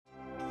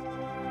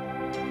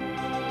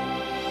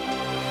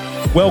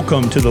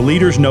Welcome to the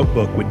Leader's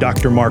Notebook with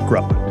Dr. Mark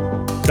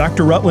Rutland.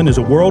 Dr. Rutland is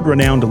a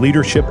world-renowned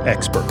leadership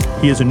expert.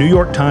 He is a New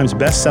York Times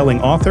best-selling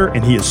author,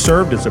 and he has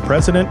served as the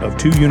president of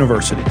 2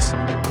 universities.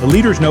 The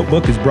Leader's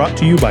Notebook is brought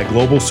to you by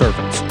Global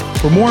Servants.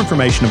 For more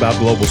information about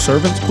Global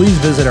Servants, please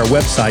visit our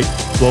website,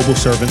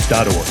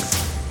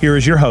 globalservants.org. Here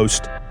is your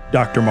host,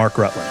 Dr. Mark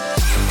Rutland.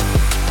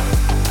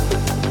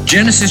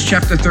 Genesis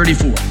chapter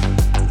 34.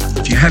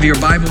 If you have your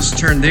Bibles,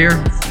 turn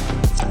there.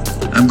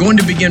 I'm going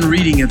to begin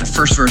reading at the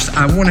first verse.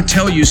 I want to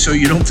tell you so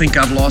you don't think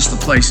I've lost the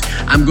place.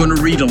 I'm going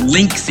to read a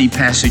lengthy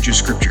passage of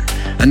Scripture.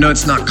 I know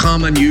it's not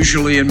common.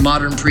 Usually in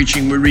modern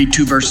preaching, we read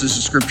 2 verses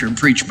of Scripture and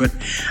preach, but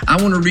I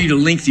want to read a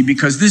lengthy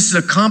because this is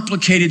a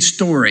complicated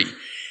story,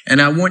 and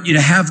I want you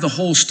to have the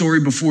whole story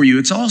before you.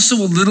 It's also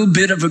a little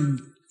bit of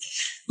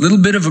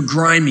a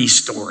grimy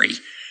story.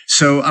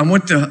 So I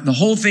want the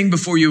whole thing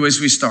before you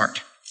as we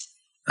start.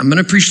 I'm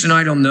going to preach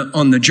tonight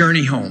on the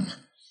journey home.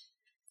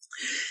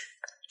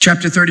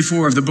 Chapter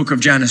 34 of the book of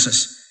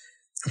Genesis.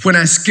 When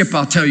I skip,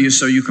 I'll tell you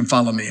so you can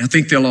follow me. I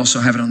think they'll also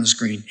have it on the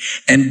screen.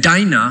 And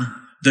Dinah,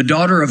 the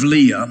daughter of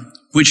Leah,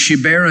 which she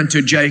bare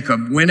unto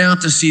Jacob, went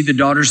out to see the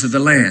daughters of the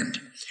land.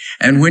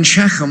 And when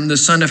Shechem, the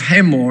son of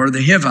Hamor,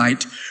 the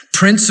Hivite,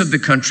 prince of the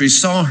country,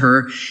 saw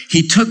her,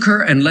 he took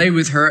her and lay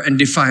with her and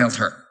defiled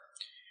her.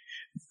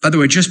 By the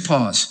way, just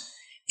pause.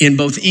 In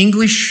both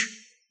English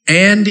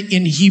and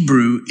in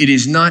Hebrew, it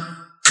is not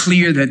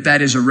clear that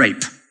that is a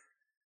rape.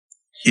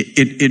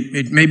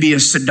 It may be a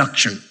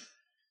seduction.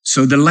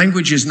 So the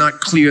language is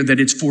not clear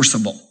that it's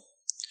forcible.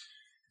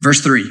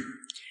 Verse 3,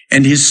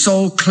 and his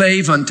soul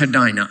clave unto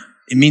Dinah.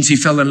 It means he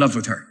fell in love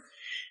with her.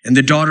 And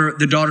the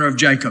daughter of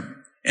Jacob.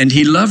 And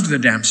he loved the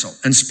damsel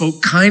and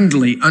spoke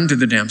kindly unto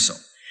the damsel.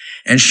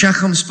 And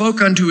Shechem spoke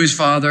unto his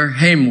father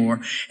Hamor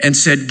and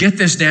said, get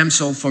this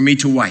damsel for me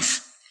to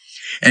wife.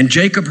 And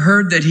Jacob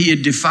heard that he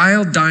had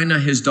defiled Dinah,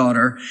 his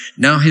daughter.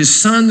 Now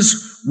his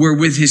sons were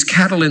with his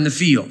cattle in the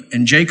field,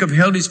 and Jacob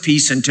held his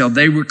peace until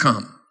they were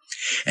come.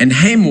 And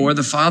Hamor,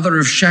 the father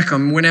of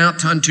Shechem, went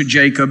out unto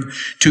Jacob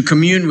to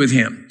commune with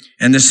him.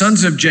 And the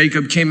sons of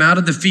Jacob came out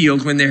of the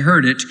field when they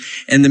heard it,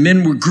 and the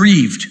men were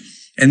grieved,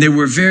 and they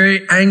were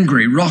very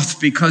angry,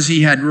 wroth, because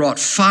he had wrought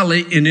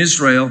folly in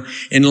Israel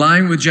in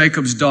lying with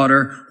Jacob's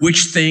daughter,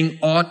 which thing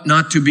ought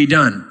not to be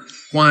done.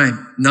 Why?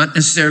 Not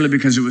necessarily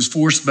because it was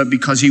forced, but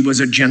because he was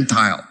a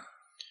Gentile.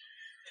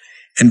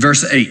 And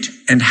verse 8,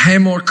 and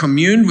Hamor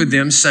communed with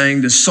them,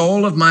 saying, the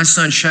soul of my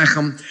son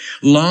Shechem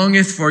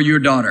longeth for your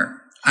daughter.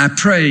 I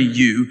pray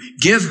you,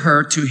 give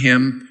her to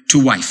him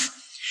to wife,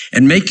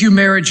 and make you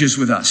marriages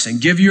with us,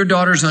 and give your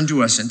daughters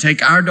unto us, and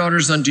take our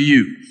daughters unto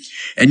you.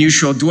 And you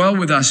shall dwell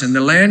with us, and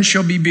the land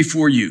shall be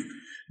before you.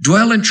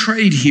 Dwell and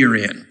trade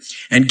herein,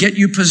 and get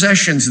you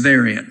possessions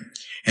therein.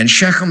 And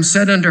Shechem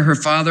said unto her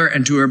father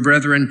and to her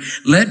brethren,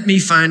 let me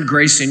find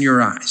grace in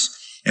your eyes.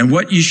 And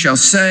what ye shall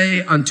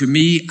say unto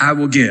me, I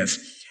will give.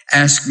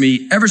 Ask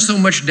me ever so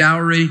much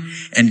dowry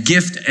and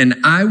gift, and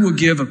I will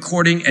give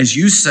according as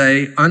you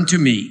say unto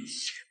me.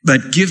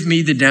 But give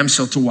me the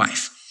damsel to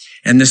wife.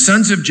 And the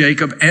sons of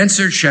Jacob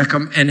answered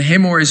Shechem and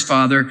Hamor his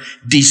father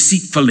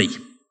deceitfully,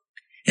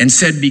 and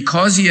said,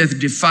 because he hath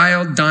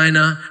defiled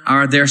Dinah,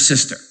 their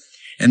sister.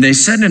 And they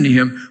said unto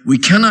him, we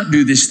cannot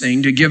do this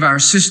thing to give our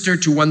sister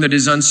to one that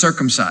is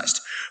uncircumcised,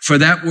 for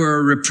that were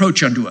a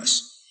reproach unto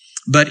us.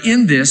 But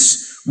in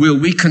this will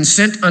we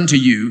consent unto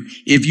you,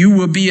 if you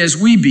will be as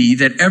we be,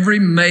 that every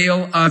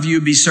male of you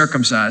be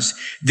circumcised.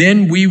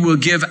 Then we will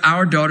give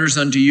our daughters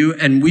unto you,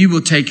 and we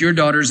will take your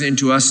daughters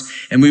into us,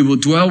 and we will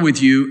dwell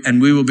with you,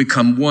 and we will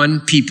become one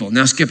people.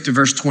 Now skip to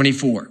verse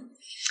 24.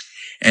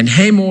 And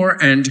Hamor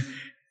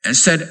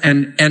said,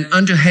 and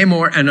unto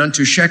Hamor and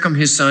unto Shechem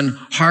his son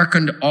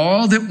hearkened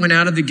all that went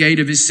out of the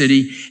gate of his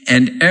city,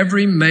 and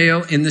every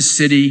male in the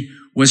city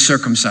was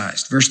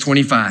circumcised. Verse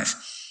 25.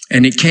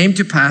 And it came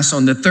to pass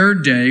on the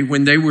 3rd day,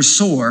 when they were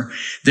sore,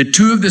 that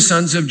 2 of the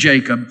sons of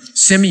Jacob,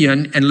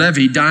 Simeon and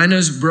Levi,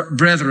 Dinah's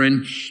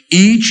brethren,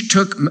 each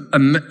took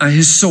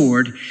his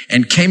sword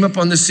and came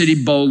upon the city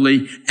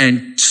boldly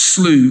and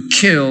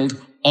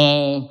killed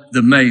all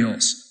the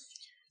males.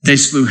 They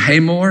slew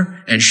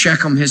Hamor and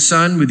Shechem his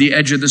son with the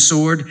edge of the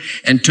sword,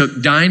 and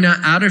took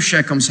Dinah out of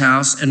Shechem's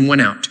house and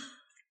went out.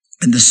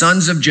 And the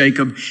sons of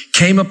Jacob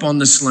came upon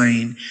the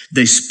slain.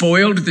 They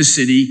spoiled the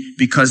city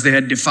because they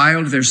had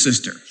defiled their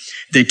sister.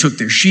 They took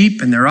their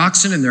sheep and their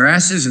oxen and their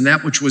asses and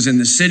that which was in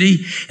the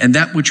city and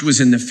that which was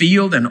in the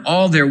field and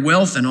all their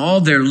wealth and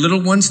all their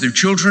little ones, their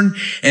children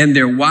and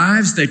their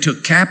wives. They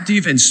took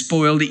captive and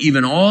spoiled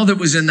even all that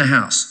was in the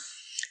house.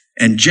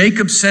 And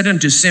Jacob said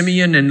unto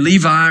Simeon and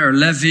Levi,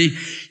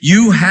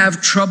 you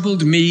have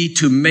troubled me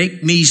to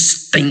make me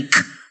stink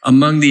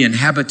among the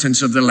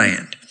inhabitants of the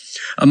land,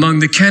 among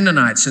the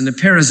Canaanites and the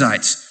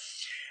Perizzites.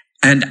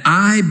 And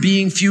I,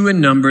 being few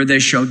in number, they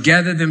shall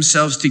gather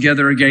themselves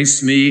together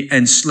against me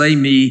and slay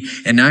me,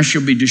 and I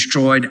shall be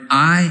destroyed,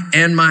 I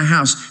and my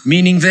house,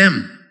 meaning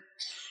them.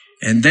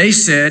 And they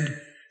said,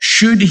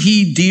 should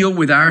he deal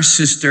with our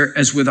sister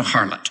as with a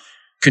harlot?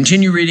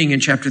 Continue reading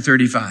in chapter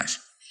 35.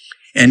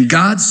 And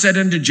God said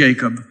unto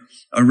Jacob,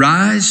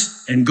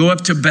 Arise and go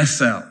up to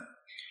Bethel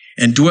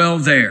and dwell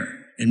there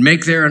and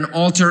make there an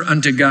altar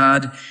unto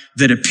God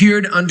that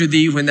appeared unto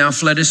thee when thou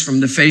fleddest from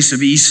the face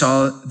of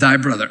Esau thy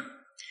brother.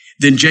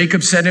 Then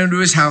Jacob said unto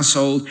his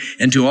household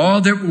and to all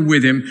that were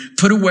with him,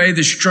 put away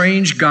the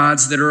strange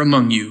gods that are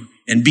among you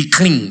and be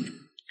clean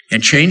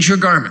and change your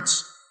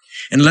garments.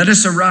 And let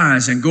us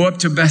arise and go up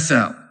to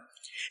Bethel.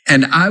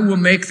 And I will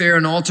make there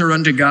an altar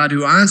unto God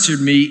who answered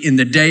me in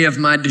the day of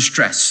my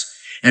distress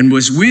and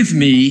was with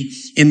me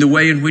in the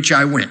way in which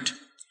I went.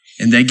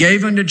 And they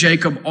gave unto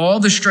Jacob all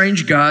the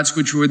strange gods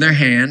which were in their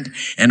hand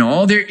and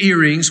all their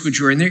earrings which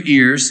were in their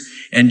ears.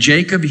 And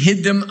Jacob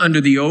hid them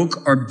under the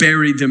oak, or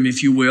buried them,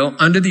 if you will,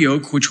 under the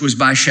oak which was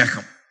by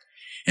Shechem.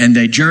 And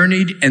they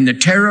journeyed, and the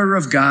terror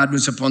of God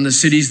was upon the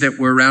cities that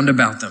were round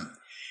about them.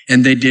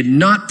 And they did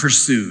not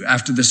pursue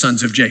after the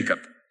sons of Jacob.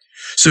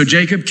 So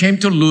Jacob came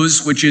to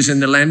Luz, which is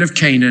in the land of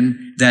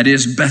Canaan, that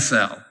is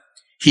Bethel,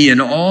 he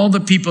and all the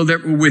people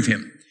that were with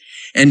him.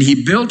 And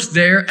he built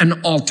there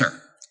an altar.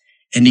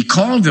 And he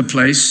called the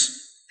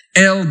place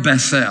El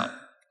Bethel,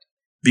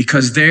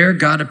 because there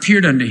God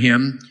appeared unto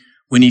him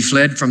when he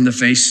fled from the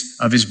face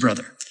of his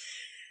brother.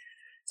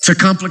 It's a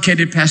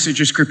complicated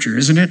passage of scripture,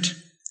 isn't it?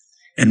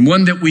 And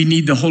one that we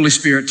need the Holy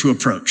Spirit to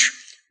approach.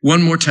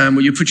 One more time,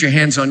 will you put your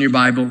hands on your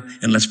Bible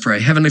and let's pray.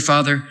 Heavenly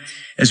Father,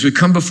 as we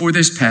come before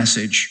this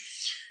passage,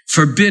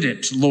 forbid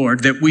it,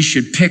 Lord, that we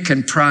should pick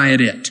and pry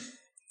at it,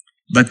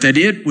 but that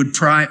it would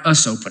pry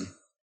us open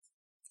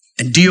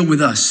and deal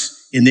with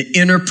us in the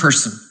inner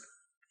person.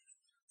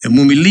 And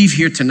when we leave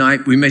here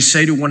tonight, we may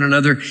say to one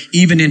another,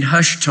 even in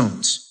hushed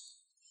tones,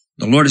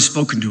 the Lord has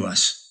spoken to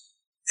us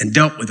and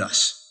dealt with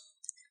us.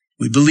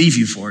 We believe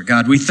you for it,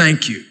 God. We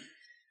thank you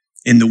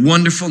in the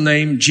wonderful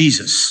name,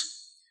 Jesus,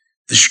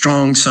 the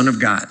strong Son of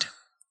God.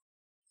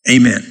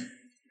 Amen.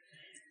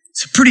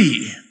 It's a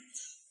pretty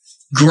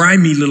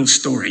grimy little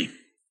story.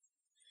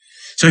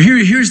 So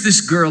here's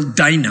this girl,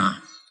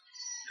 Dinah.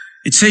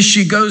 It says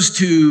she goes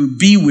to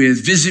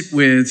visit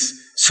with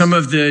some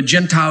of the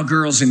Gentile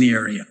girls in the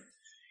area.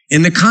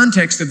 In the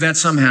context of that,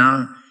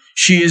 somehow,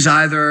 she is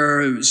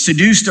either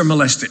seduced or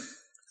molested.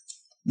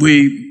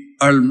 We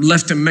are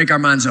left to make our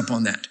minds up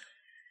on that.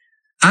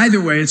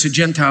 Either way, it's a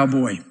Gentile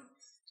boy.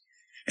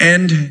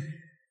 And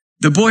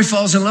the boy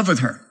falls in love with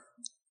her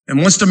and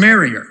wants to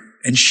marry her.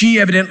 And she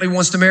evidently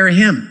wants to marry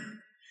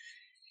him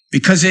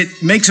because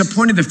it makes a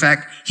point of the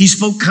fact he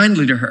spoke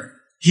kindly to her.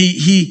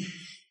 He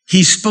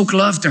spoke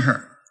love to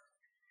her.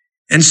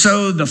 And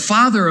so the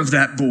father of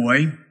that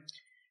boy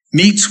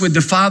meets with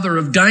the father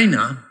of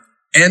Dinah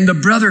and the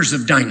brothers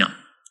of Dinah.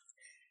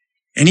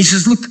 And he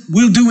says, look,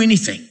 we'll do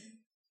anything.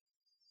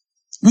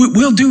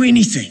 We'll do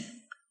anything.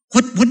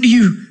 What do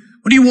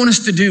you want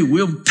us to do?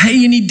 We'll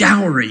pay any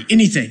dowry,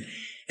 anything.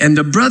 And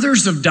the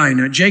brothers of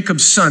Dinah,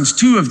 Jacob's sons,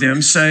 two of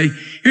them say,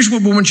 here's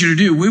what we want you to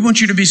do. We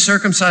want you to be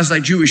circumcised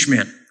like Jewish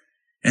men.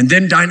 And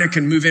then Dinah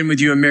can move in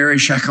with you and marry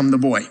Shechem the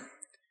boy.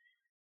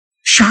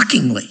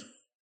 Shockingly.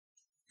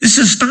 This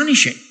is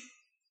astonishing.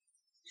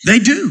 They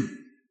do.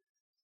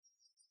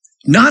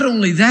 Not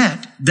only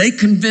that, they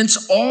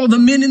convince all the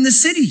men in the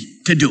city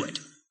to do it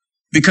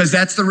because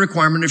that's the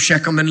requirement of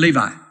Shechem and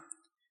Levi.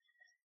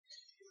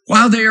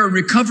 While they are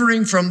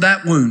recovering from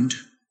that wound,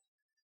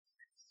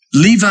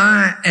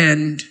 Levi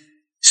and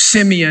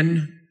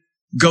Simeon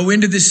go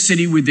into the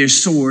city with their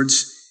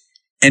swords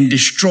and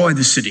destroy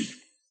the city.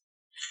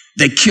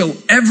 They kill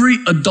every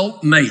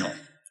adult male.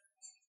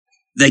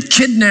 They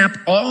kidnap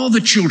all the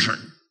children.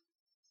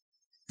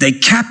 They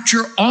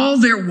capture all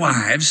their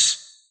wives.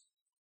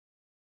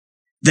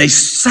 They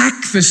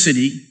sack the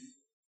city,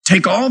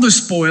 take all the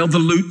spoil, the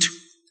loot,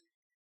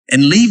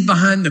 and leave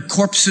behind the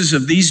corpses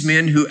of these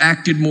men who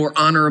acted more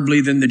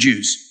honorably than the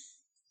Jews.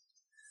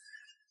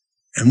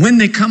 And when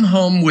they come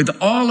home with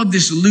all of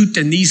this loot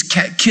and these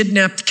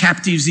kidnapped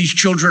captives, these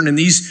children and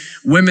these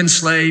women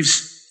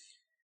slaves,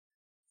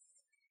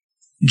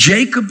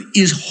 Jacob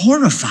is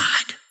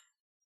horrified.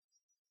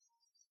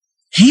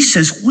 He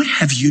says, what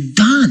have you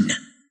done?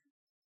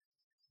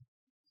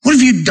 What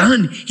have you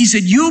done? He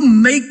said, you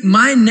make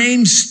my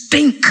name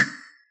stink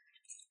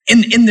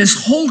in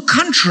this whole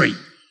country.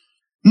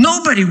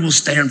 Nobody will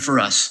stand for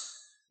us.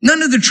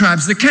 None of the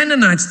tribes, the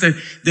Canaanites,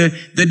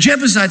 the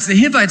Jebusites, the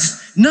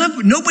Hivites,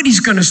 nobody's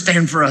going to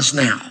stand for us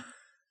now.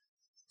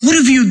 What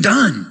have you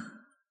done?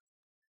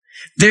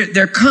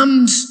 There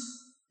comes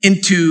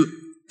into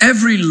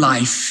every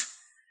life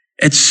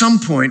at some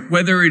point,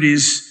 whether it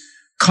is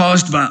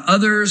caused by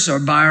others or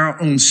by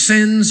our own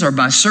sins or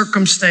by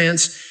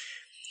circumstance,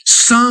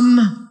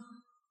 some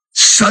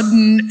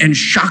sudden and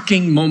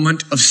shocking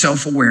moment of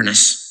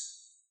self-awareness.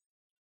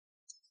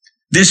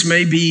 This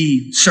may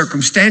be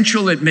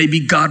circumstantial. It may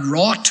be God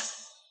wrought.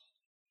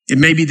 It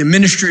may be the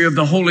ministry of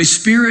the Holy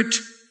Spirit.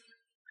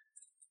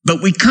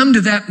 But we come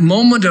to that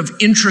moment of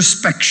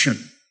introspection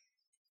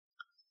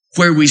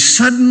where we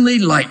suddenly,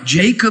 like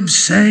Jacob,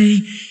 say,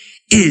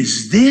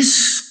 is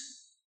this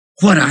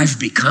what I've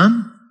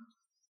become?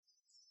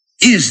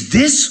 Is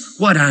this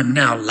what I'm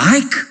now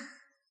like?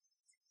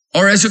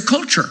 Or as a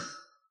culture,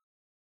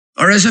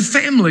 or as a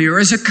family, or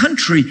as a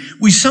country,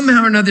 we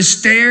somehow or another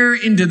stare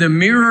into the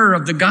mirror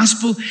of the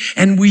gospel,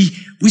 and we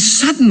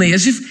suddenly,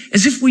 as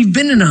if we've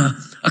been in a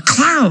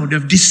cloud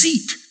of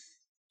deceit,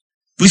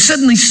 we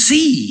suddenly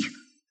see,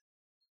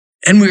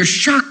 and we're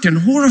shocked and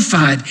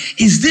horrified.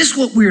 Is this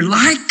what we're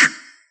like?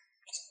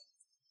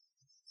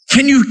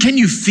 Can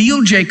you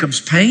feel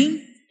Jacob's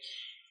pain?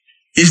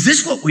 Is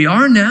this what we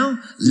are now?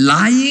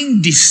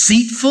 Lying,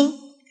 deceitful,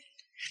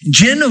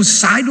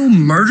 genocidal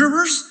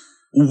murderers?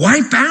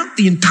 Wipe out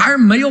the entire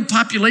male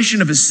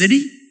population of a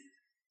city?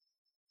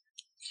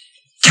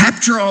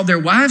 Capture all their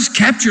wives,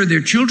 capture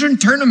their children,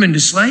 turn them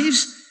into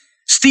slaves,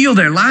 steal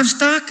their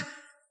livestock?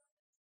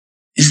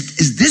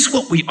 Is this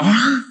what we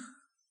are?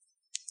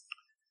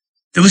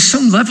 There was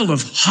some level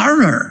of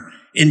horror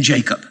in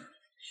Jacob.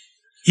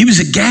 He was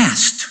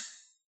aghast.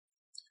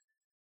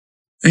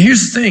 And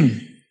here's the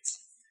thing.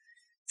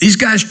 These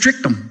guys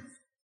tricked him.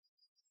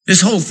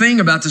 This whole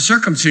thing about the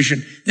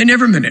circumcision, they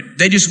never meant it.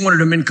 They just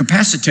wanted him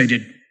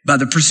incapacitated by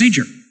the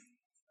procedure.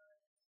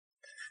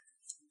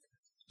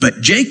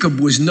 But Jacob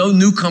was no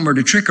newcomer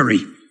to trickery.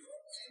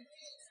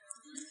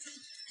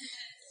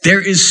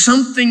 There is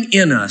something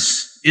in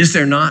us, is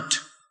there not,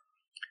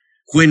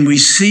 when we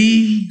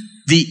see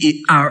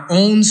our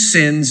own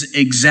sins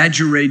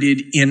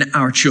exaggerated in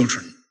our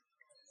children,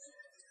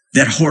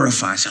 that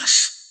horrifies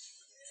us.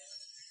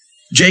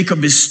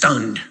 Jacob is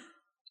stunned.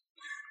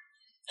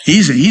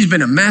 He's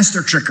been a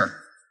master tricker.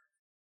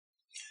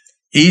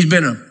 He's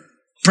been a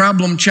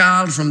problem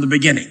child from the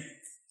beginning.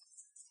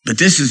 But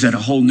this is at a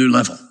whole new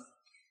level.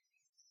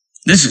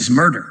 This is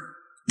murder.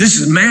 This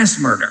is mass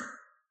murder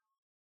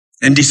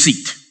and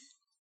deceit.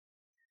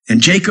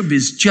 And Jacob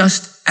is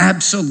just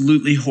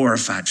absolutely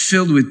horrified,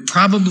 filled with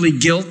probably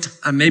guilt.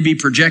 I may be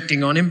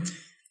projecting on him,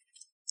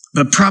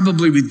 but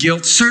probably with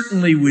guilt,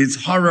 certainly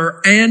with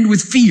horror and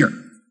with fear.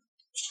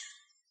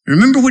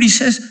 Remember what he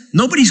says?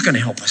 Nobody's going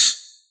to help us.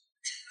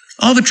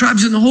 All the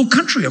tribes in the whole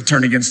country will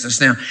turn against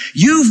us now.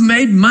 You've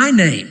made my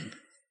name.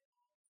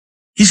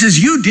 He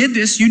says, you did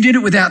this. You did it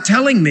without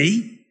telling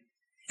me.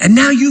 And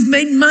now you've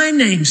made my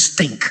name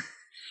stink.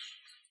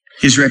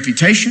 His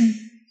reputation,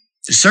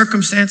 the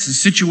circumstance, the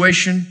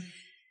situation,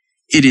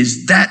 it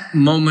is that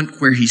moment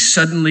where he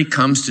suddenly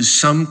comes to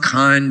some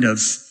kind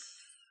of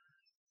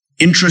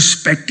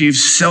introspective,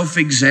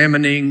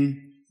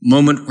 self-examining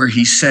moment where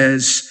he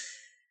says,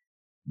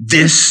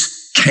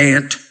 this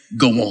can't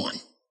go on.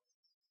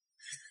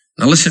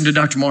 Now listen to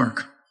Dr.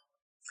 Mark.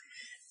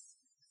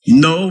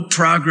 No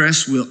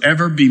progress will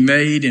ever be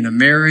made in a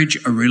marriage,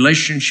 a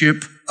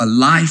relationship, a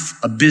life,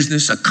 a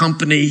business, a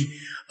company,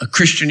 a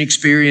Christian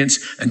experience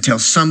until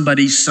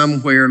somebody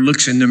somewhere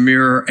looks in the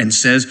mirror and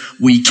says,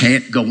 we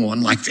can't go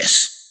on like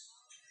this.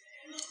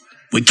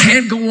 We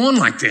can't go on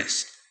like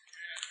this.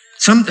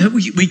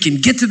 We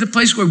can get to the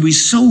place where we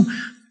so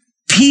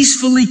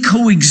peacefully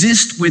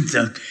coexist with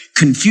the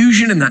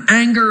confusion and the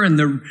anger and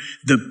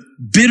the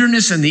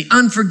bitterness and the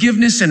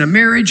unforgiveness in a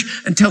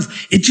marriage until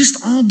it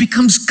just all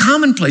becomes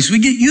commonplace. We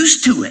get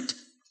used to it.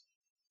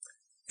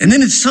 And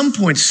then at some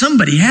point,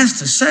 somebody has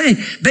to say,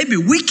 baby,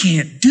 we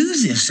can't do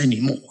this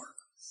anymore.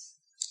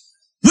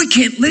 We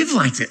can't live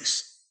like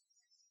this.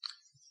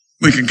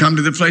 We can come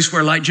to the place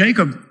where, like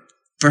Jacob,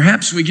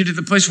 perhaps we get to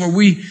the place where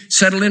we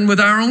settle in with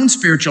our own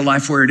spiritual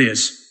life where it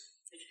is.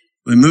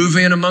 We move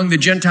in among the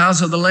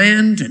Gentiles of the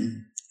land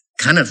and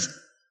kind of,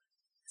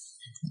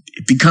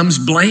 it becomes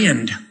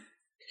bland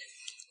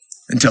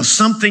until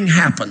something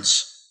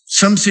happens,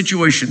 some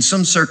situation,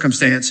 some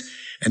circumstance,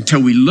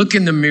 until we look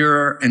in the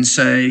mirror and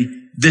say,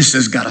 this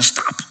has got to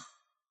stop.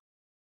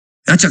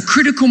 That's a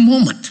critical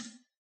moment.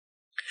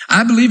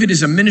 I believe it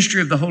is a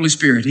ministry of the Holy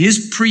Spirit,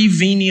 His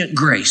prevenient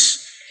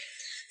grace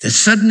that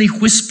suddenly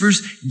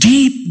whispers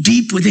deep,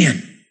 deep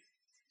within.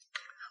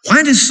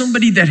 Why does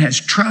somebody that has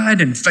tried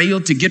and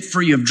failed to get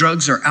free of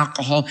drugs or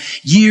alcohol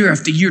year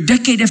after year,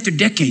 decade after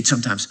decade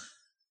sometimes,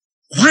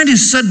 why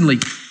does suddenly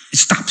it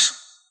stops?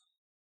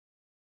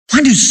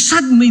 Why do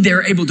suddenly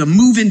they're able to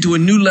move into a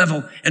new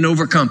level and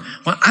overcome?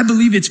 Well, I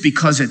believe it's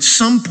because at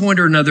some point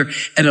or another,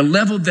 at a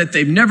level that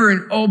they've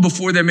never,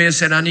 before they may have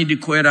said, I need to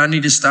quit, I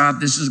need to stop,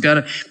 this has got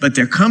to, but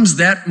there comes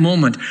that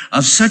moment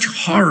of such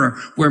horror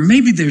where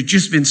maybe there's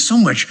just been so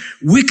much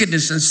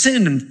wickedness and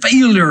sin and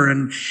failure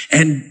and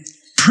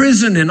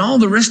prison and all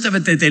the rest of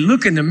it that they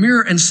look in the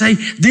mirror and say,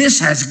 this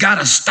has got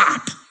to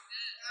stop.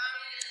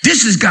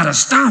 This has got to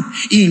stop.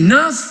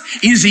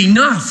 Enough is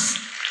enough.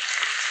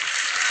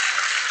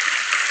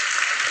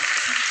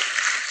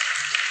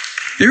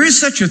 There is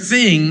such a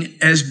thing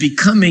as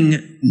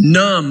becoming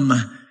numb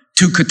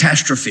to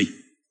catastrophe.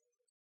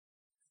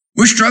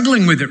 We're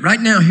struggling with it right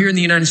now here in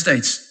the United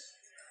States.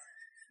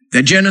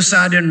 The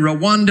genocide in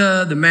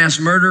Rwanda, the mass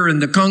murder in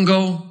the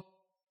Congo,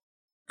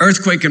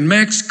 earthquake in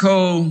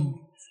Mexico,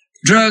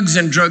 drugs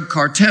and drug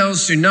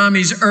cartels,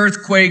 tsunamis,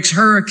 earthquakes,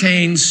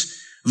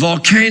 hurricanes,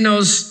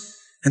 volcanoes,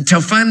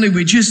 until finally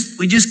we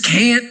just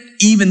can't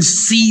even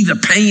see the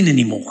pain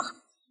anymore.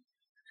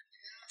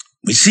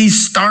 We see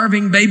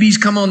starving babies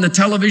come on the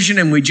television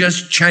and we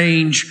just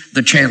change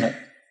the channel.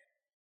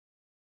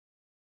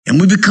 And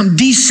we become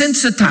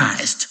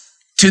desensitized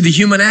to the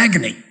human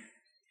agony.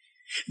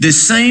 The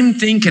same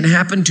thing can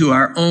happen to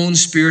our own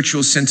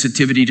spiritual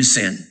sensitivity to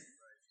sin,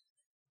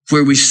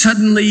 where we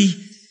suddenly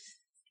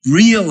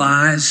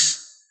realize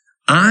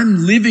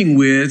I'm living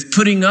with,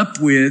 putting up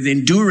with,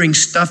 enduring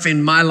stuff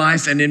in my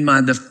life and in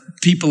the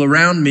people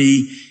around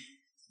me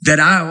that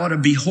I ought to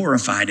be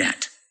horrified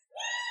at,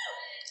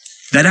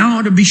 that I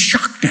ought to be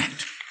shocked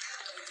at.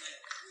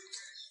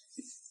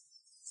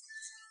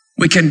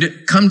 We can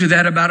come to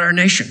that about our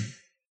nation,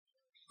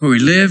 where we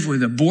live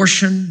with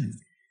abortion,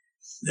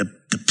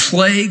 the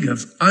plague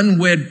of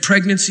unwed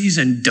pregnancies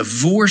and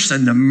divorce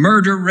and the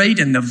murder rate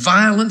and the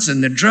violence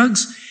and the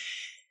drugs.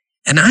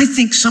 And I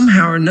think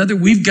somehow or another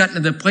we've gotten to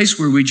the place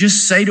where we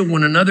just say to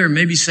one another, and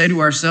maybe say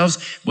to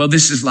ourselves, well,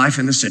 this is life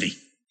in the city.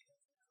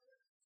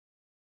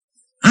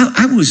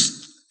 I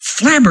was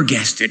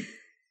flabbergasted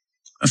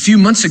a few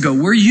months ago.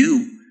 Were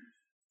you?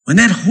 When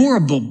that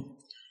horrible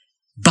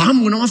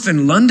bomb went off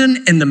in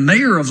London and the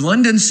mayor of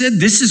London said,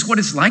 this is what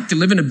it's like to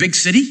live in a big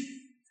city.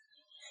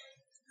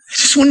 I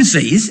just want to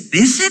say, is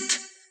it?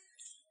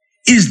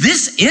 Is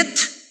this it?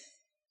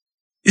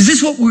 Is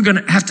this what we're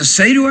going to have to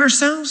say to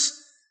ourselves?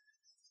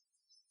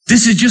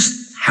 This is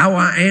just how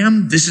I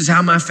am. This is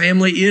how my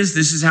family is.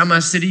 This is how my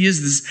city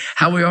is. This is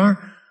how we are.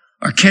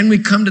 Or can we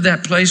come to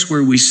that place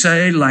where we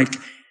say, like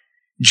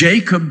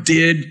Jacob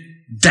did,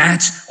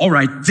 that's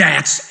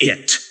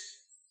it.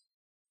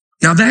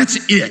 Now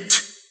that's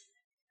it.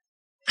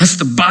 That's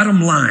the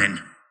bottom line.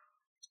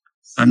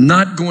 I'm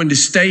not going to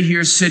stay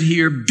here, sit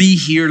here, be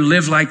here,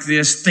 live like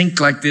this, think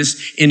like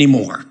this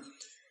anymore.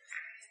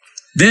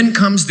 Then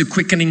comes the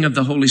quickening of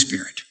the Holy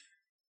Spirit.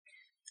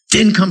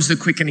 Then comes the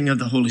quickening of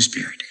the Holy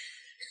Spirit.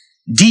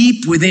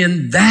 Deep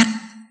within that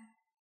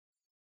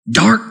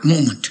dark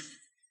moment.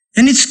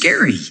 And it's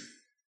scary.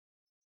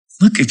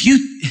 Look,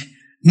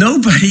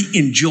 nobody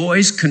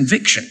enjoys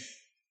conviction.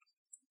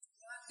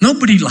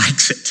 Nobody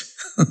likes it.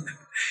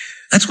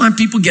 That's why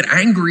people get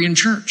angry in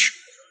church.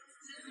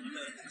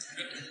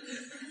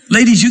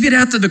 Ladies, you get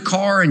out to the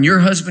car and your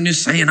husband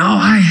is saying, oh,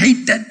 I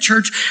hate that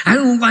church. I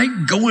don't like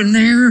going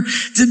there.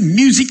 The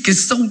music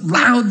is so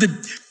loud.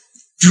 The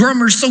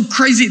drummer's so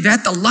crazy they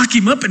have to lock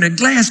him up in a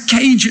glass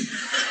cage.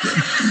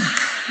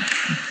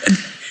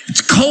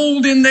 It's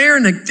cold in there,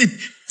 and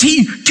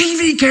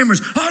TV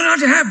cameras. Oh, not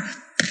to have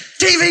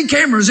TV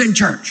cameras in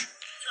church.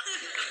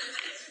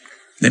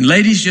 Then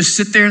ladies just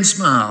sit there and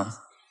smile.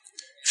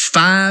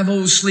 5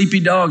 old sleepy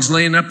dogs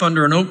laying up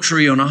under an oak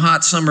tree on a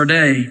hot summer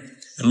day.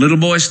 A little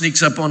boy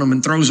sneaks up on them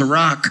and throws a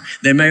rock.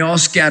 They may all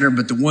scatter,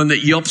 but the one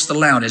that yelps the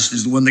loudest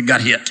is the one that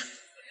got hit.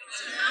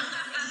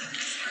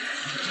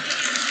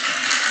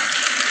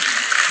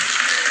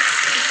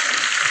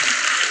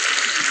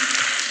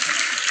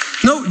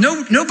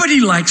 Nobody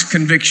likes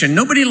conviction.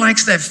 Nobody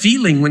likes that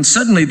feeling when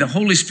suddenly the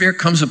Holy Spirit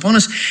comes upon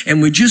us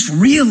and we just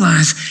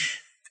realize,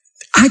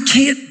 I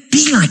can't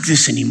be like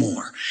this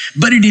anymore.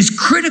 But it is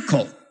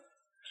critical.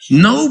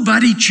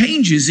 Nobody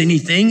changes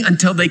anything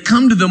until they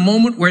come to the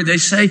moment where they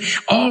say,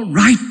 all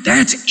right,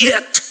 that's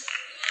it.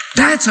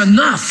 That's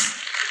enough.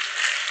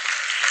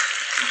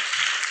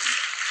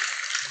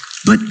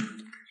 But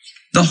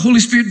the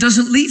Holy Spirit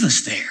doesn't leave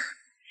us there.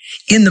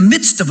 In the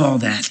midst of all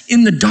that,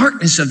 in the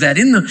darkness of that,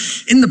 in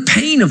the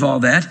pain of all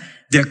that,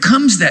 there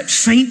comes that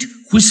faint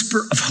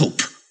whisper of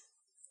hope.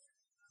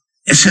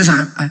 It says,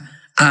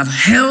 I've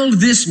held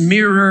this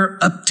mirror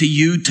up to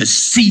you to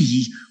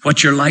see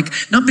what you're like,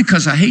 not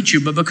because I hate you,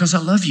 but because I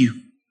love you.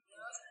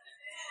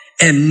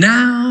 And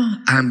now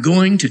I'm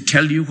going to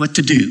tell you what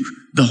to do,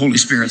 the Holy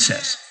Spirit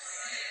says.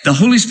 The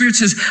Holy Spirit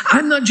says,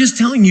 I'm not just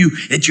telling you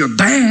that you're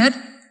bad.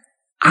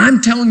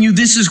 I'm telling you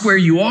this is where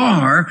you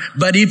are,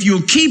 but if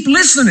you'll keep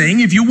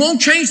listening, if you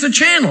won't change the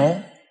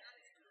channel,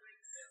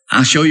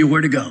 I'll show you where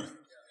to go.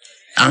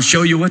 I'll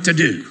show you what to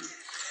do.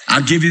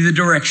 I'll give you the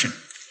direction.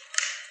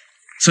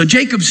 So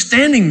Jacob's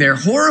standing there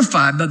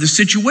horrified by the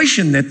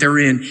situation that they're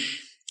in.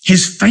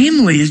 His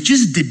family is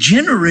just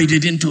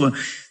degenerated into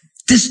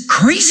this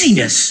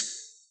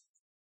craziness.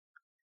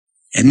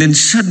 And then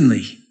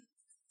suddenly,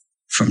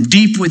 from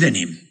deep within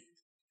him,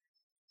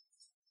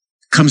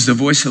 comes the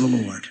voice of the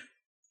Lord.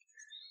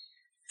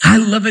 I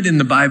love it in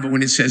the Bible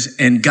when it says,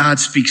 and God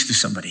speaks to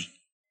somebody.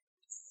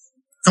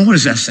 Now, what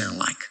does that sound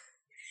like?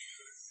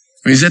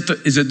 I mean, is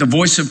it the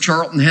voice of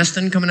Charlton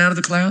Heston coming out of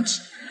the clouds?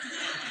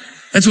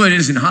 That's what it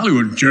is in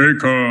Hollywood.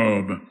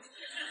 Jacob.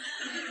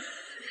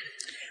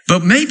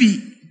 But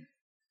maybe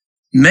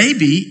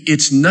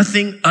it's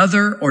nothing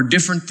other or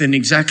different than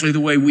exactly the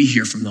way we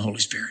hear from the Holy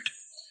Spirit.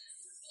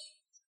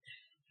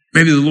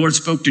 Maybe the Lord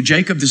spoke to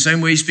Jacob the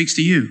same way he speaks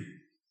to you.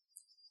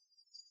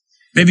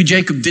 Maybe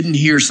Jacob didn't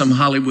hear some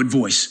Hollywood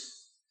voice.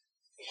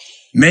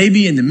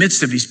 Maybe in the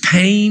midst of his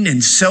pain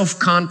and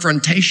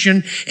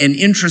self-confrontation and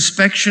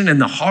introspection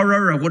and the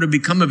horror of what had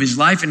become of his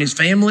life and his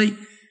family,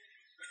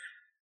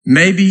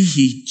 maybe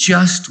he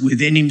just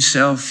within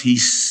himself, he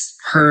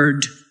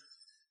heard,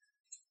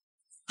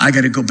 I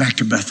got to go back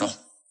to Bethel.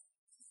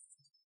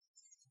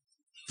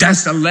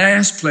 That's the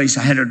last place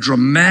I had a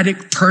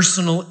dramatic,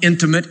 personal,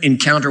 intimate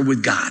encounter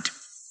with God.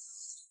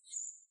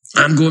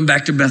 I'm going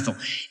back to Bethel.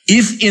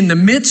 If in the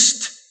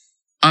midst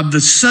of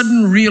the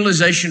sudden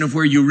realization of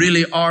where you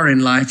really are in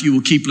life, you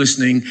will keep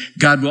listening,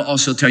 God will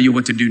also tell you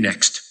what to do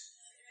next.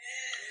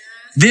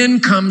 Then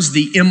comes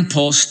the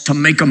impulse to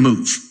make a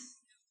move.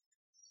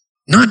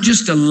 Not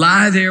just to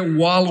lie there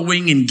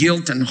wallowing in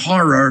guilt and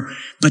horror,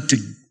 but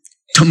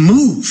to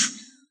move,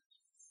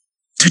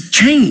 to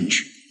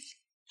change.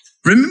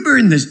 Remember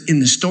in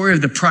the story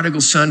of the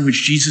prodigal son,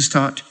 which Jesus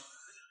taught?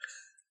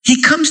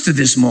 He comes to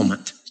this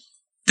moment,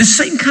 the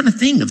same kind of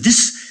thing of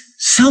this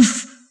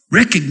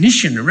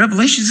self-recognition and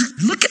revelation.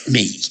 Look at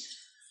me.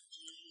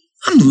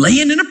 I'm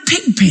laying in a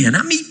pig pen.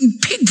 I'm eating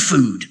pig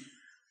food.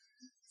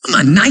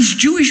 I'm a nice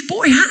Jewish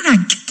boy. How did I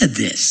get to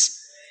this?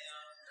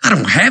 I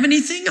don't have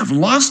anything. I've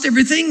lost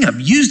everything. I've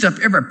used up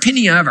every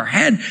penny I ever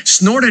had,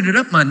 snorted it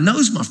up my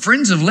nose. My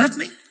friends have left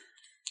me.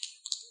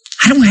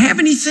 I don't have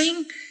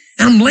anything.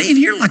 And I'm laying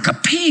here like a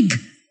pig.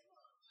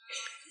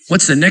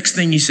 What's the next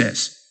thing he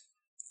says?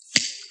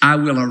 I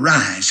will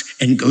arise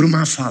and go to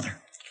my father.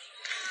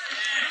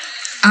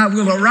 I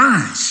will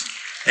arise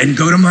and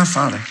go to my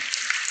father.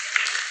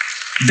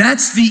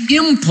 That's the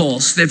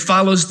impulse that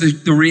follows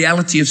the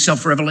reality of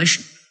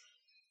self-revelation.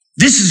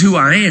 This is who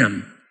I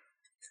am.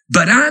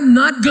 But I'm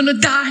not going to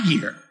die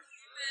here.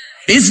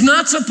 It's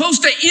not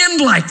supposed to end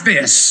like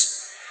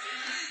this.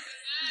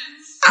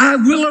 I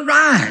will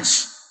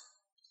arise.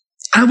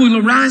 I will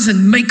arise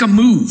and make a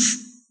move.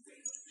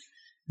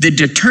 The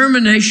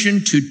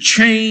determination to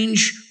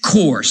change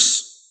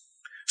course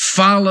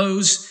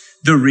follows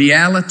the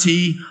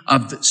reality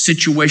of the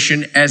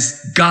situation as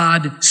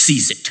God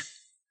sees it.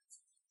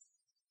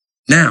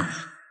 Now,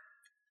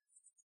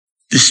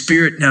 the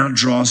Spirit now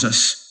draws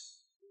us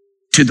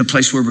to the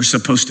place where we're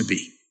supposed to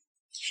be.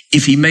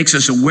 If he makes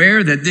us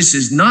aware that this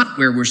is not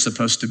where we're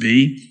supposed to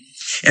be,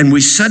 and we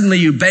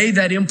suddenly obey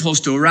that impulse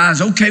to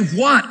arise, okay,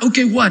 what?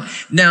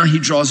 Now he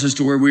draws us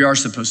to where we are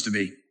supposed to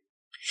be.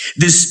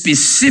 The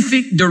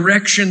specific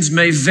directions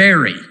may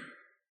vary.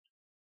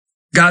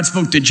 God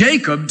spoke to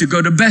Jacob to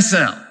go to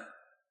Bethel.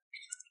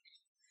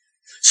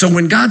 So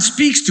when God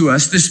speaks to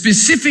us, the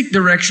specific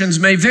directions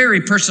may vary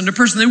person to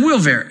person. They will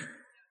vary.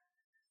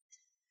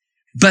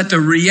 But the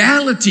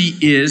reality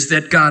is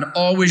that God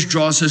always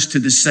draws us to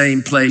the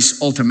same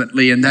place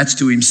ultimately, and that's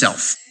to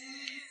himself.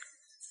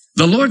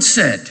 The Lord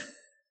said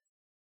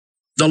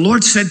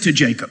to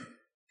Jacob,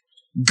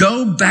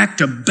 go back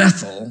to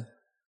Bethel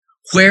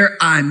where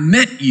I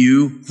met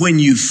you when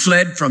you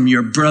fled from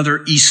your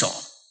brother Esau.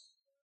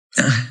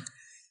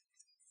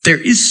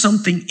 There is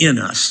something in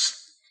us.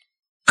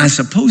 I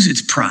suppose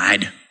it's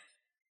pride.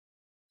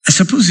 I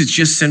suppose it's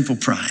just sinful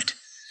pride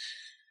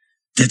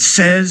that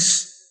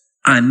says,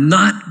 I'm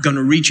not going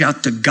to reach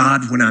out to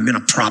God when I'm in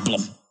a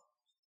problem.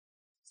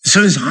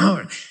 So it's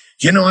hard.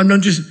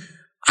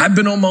 I've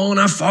been on my own.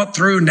 I've fought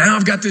through. Now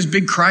I've got this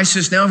big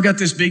crisis. Now I've got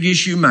this big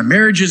issue. My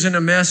marriage is in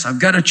a mess. I've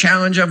got a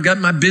challenge. I've got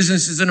my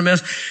business is in a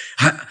mess.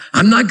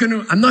 I'm not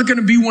going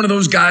to be one of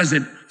those guys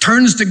that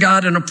turns to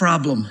God in a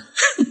problem.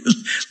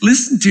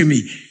 Listen to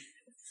me.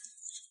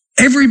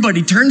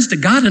 Everybody turns to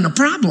God in a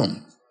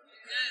problem.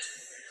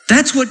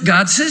 That's what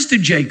God says to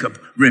Jacob.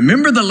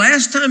 Remember the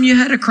last time you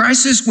had a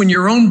crisis when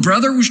your own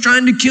brother was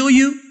trying to kill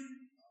you?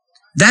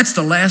 That's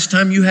the last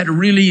time you had a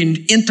really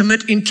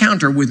intimate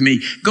encounter with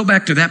me. Go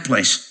back to that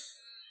place.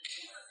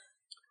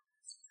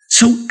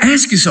 So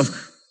ask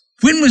yourself,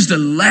 when was the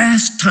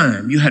last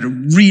time you had a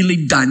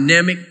really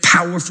dynamic,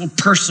 powerful,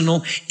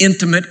 personal,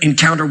 intimate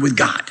encounter with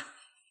God?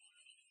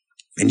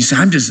 And you say,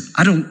 I'm just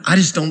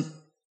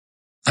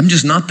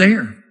not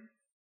there.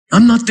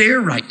 I'm not there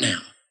right now.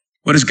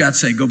 What does God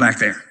say? Go back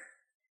there.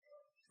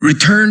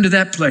 Return to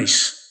that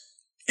place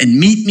and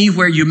meet me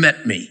where you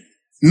met me.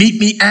 Meet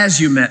me as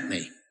you met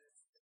me.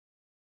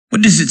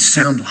 What does it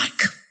sound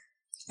like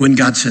when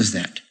God says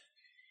that?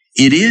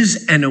 It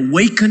is an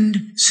awakened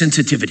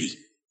sensitivity.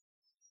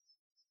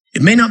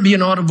 It may not be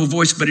an audible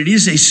voice, but it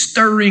is a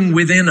stirring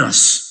within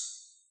us.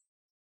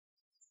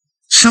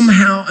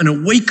 Somehow an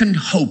awakened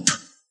hope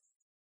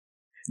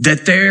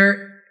that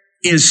there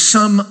is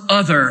some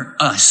other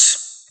us,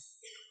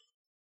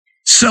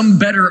 some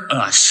better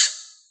us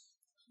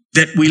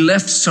that we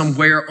left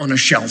somewhere on a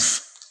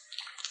shelf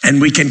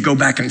and we can go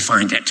back and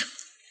find it.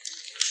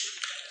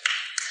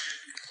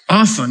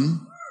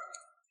 Often,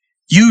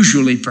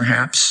 usually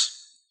perhaps,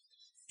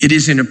 it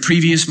is in a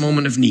previous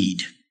moment of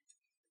need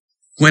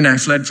when I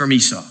fled from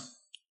Esau.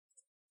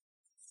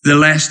 The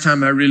last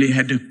time I really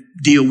had to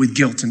deal with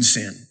guilt and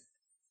sin.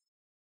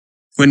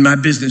 When my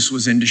business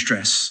was in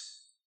distress.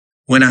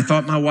 When I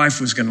thought my wife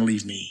was going to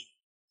leave me.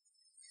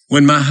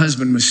 When my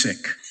husband was sick.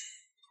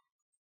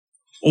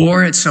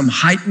 Or at some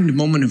heightened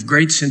moment of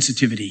great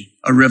sensitivity,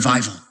 a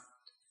revival.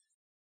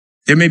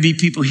 There may be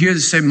people here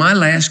that say, my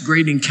last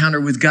great encounter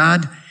with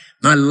God,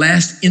 my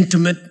last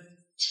intimate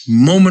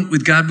moment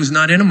with God was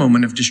not in a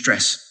moment of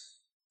distress.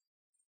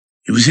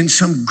 It was in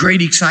some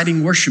great,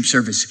 exciting worship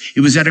service.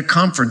 It was at a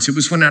conference. It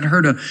was when I'd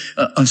heard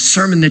a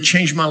sermon that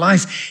changed my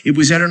life. It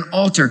was at an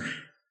altar.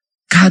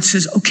 God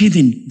says, okay,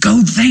 then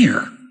go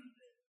there.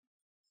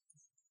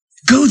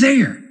 Go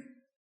there.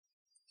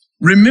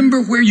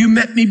 Remember where you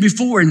met me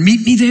before and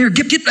meet me there.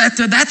 Get back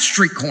to that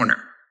street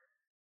corner.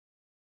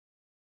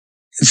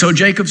 And so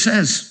Jacob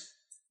says,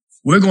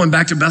 we're going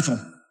back to Bethel.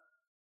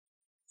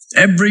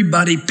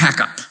 Everybody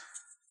pack up.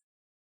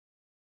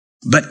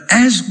 But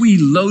as we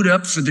load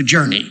up for the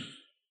journey,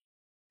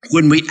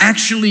 when we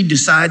actually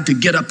decide to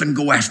get up and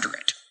go after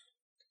it,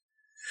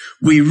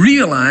 we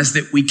realize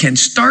that we can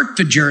start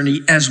the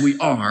journey as we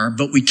are,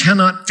 but we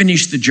cannot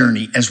finish the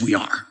journey as we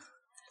are.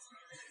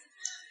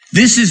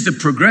 This is the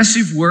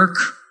progressive work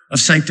of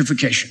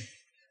sanctification.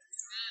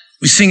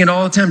 We sing it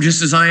all the time,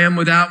 just as I am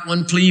without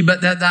one plea,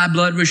 but that thy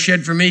blood was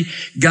shed for me.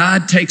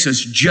 God takes us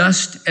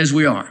just as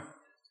we are.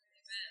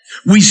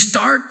 We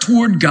start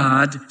toward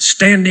God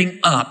standing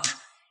up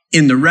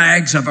in the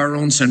rags of our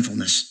own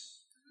sinfulness.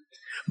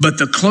 But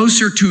the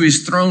closer to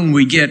his throne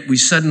we get, we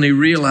suddenly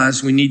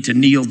realize we need to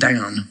kneel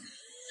down.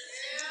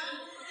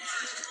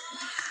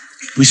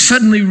 We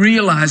suddenly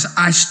realize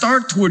I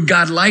start toward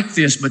God like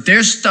this, but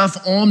there's stuff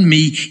on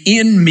me,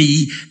 in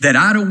me, that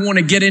I don't want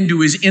to get into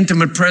his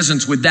intimate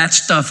presence with that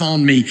stuff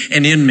on me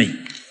and in me.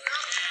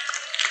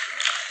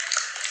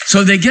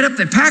 So they get up,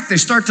 they pack, they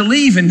start to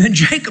leave, and then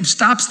Jacob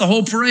stops the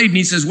whole parade and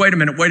he says, wait a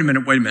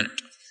minute.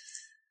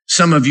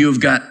 Some of you have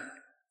got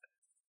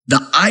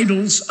the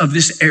idols of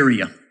this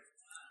area.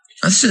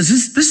 This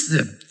is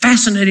a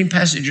fascinating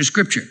passage of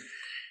scripture.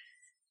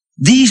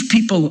 These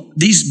people,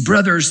 these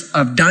brothers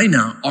of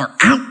Dinah, are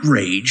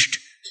outraged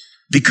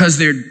because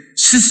their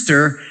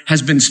sister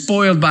has been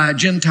spoiled by a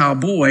Gentile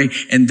boy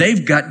and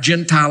they've got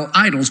Gentile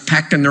idols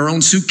packed in their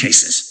own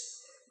suitcases.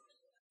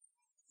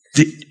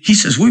 He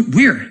says,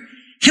 we're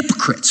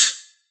hypocrites,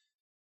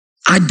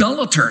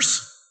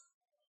 idolaters.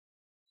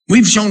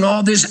 We've shown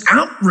all this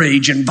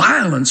outrage and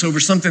violence over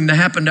something that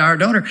happened to our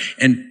daughter,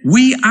 and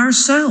we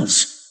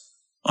ourselves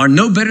are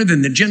no better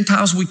than the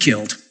Gentiles we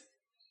killed.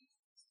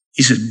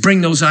 He says,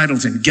 bring those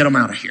idols and get them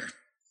out of here.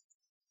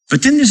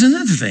 But then there's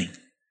another thing.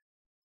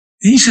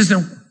 He says,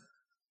 now,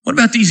 what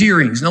about these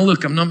earrings? Now,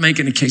 look, I'm not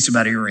making a case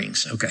about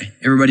earrings. Okay,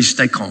 everybody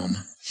stay calm.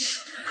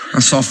 I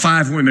saw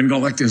 5 women go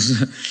like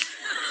this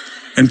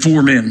and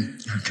 4 men.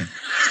 Okay.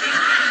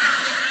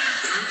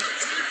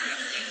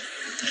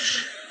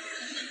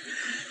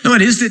 No,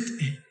 it is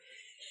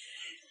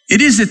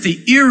that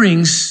the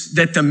earrings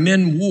that the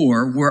men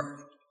wore were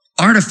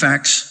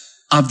artifacts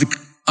of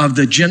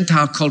the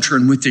Gentile culture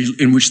in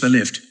which they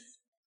lived.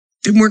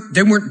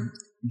 They weren't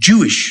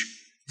Jewish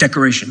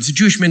decorations. The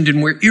Jewish men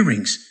didn't wear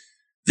earrings.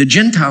 The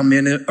Gentile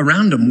men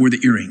around them wore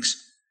the earrings.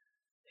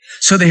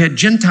 So they had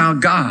Gentile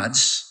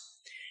gods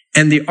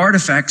and the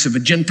artifacts of a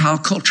Gentile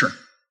culture.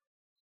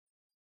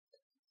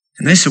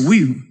 And they said,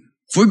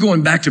 if we're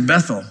going back to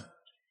Bethel,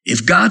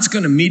 if God's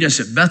going to meet us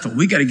at Bethel,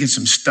 we got to get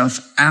some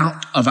stuff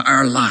out of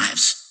our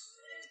lives.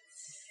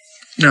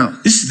 Now,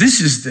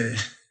 this is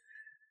the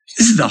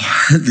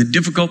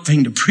difficult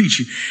thing to preach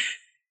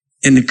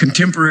in the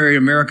contemporary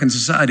American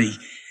society,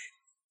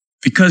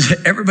 because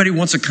everybody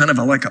wants a kind of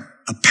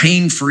a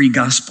pain-free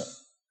gospel.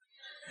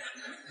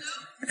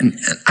 And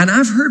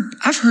I've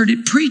heard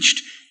it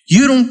preached.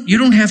 You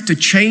don't have to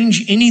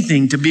change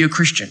anything to be a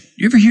Christian.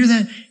 You ever hear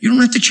that? You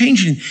don't have to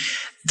change anything.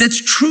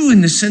 That's true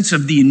in the sense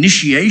of the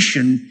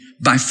initiation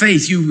by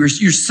faith. You're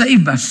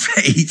saved by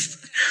faith.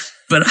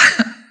 But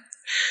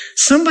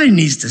somebody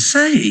needs to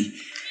say,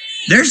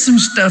 there's some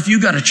stuff you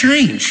got to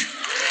change.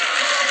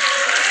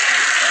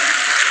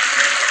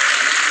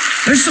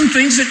 There's some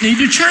things that need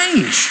to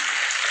change.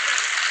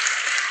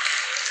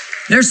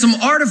 There's some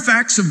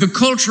artifacts of the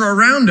culture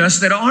around us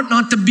that ought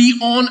not to be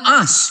on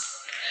us.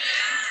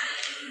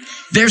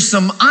 There's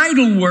some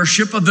idol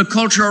worship of the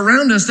culture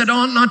around us that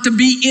ought not to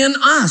be in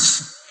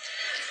us.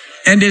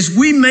 And as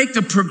we make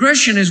the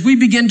progression, as we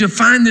begin to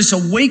find this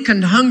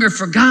awakened hunger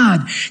for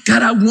God,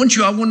 God, I want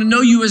you. I want to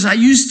know you as I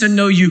used to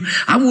know you.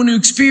 I want to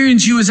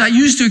experience you as I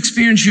used to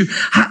experience you.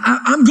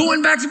 I'm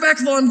going back to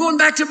Bethel. I'm going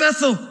back to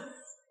Bethel.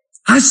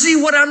 I see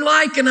what I'm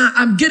like, and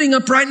I'm getting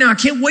up right now. I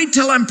can't wait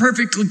till I'm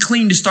perfectly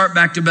clean to start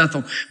back to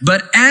Bethel.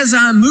 But as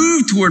I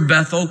move toward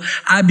Bethel,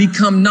 I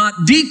become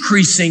not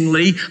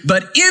decreasingly,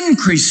 but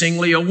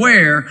increasingly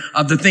aware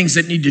of the things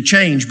that need to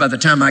change by the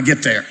time I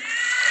get there.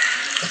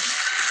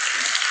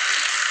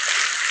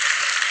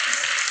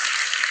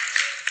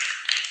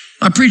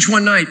 I preached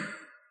one night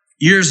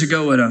years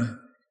ago at a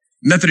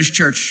Methodist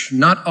church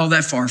not all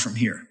that far from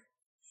here.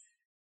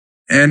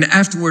 And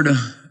afterward,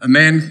 a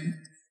man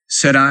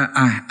said,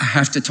 I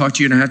have to talk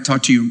to you, and I have to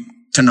talk to you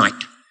tonight.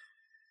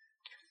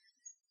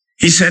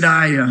 He said,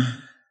 I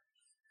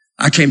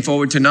came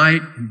forward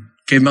tonight,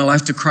 gave my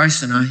life to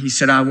Christ, and he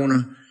said, I want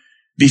to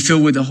be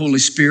filled with the Holy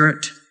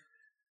Spirit.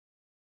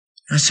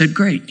 I said,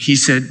 great. He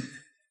said,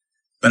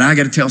 but I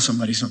got to tell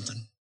somebody something,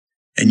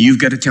 and you've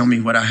got to tell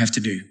me what I have to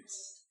do.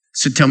 I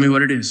said, tell me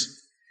what it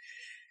is.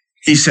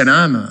 He said,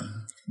 I'm a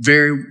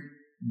very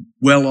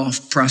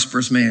well-off,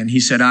 prosperous man. He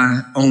said,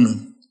 I own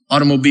an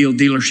automobile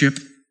dealership.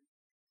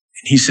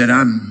 And he said,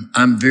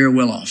 I'm very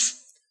well off.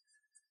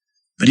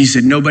 But he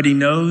said, nobody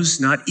knows,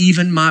 not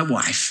even my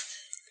wife.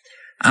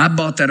 I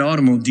bought that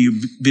automobile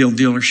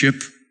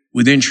dealership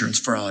with insurance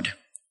fraud.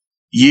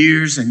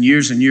 years and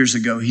years and years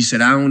ago, he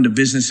said, I owned a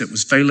business that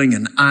was failing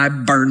and I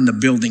burned the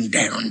building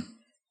down.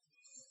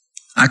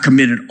 I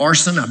committed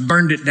arson. I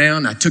burned it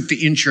down. I took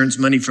the insurance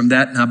money from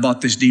that and I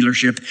bought this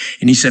dealership.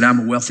 And he said, I'm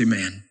a wealthy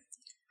man.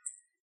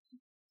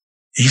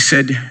 He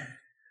said,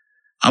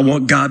 I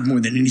want God more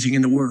than anything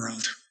in the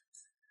world.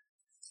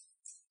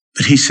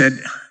 But he said,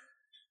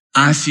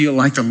 I feel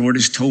like the Lord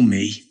has told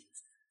me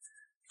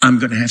I'm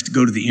going to have to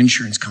go to the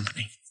insurance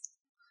company.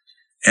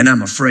 And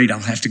I'm afraid I'll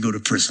have to go to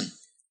prison.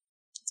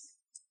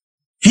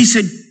 He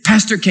said,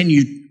 Pastor, can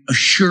you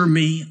assure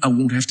me I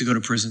won't have to go to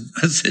prison?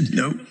 I said,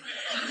 no.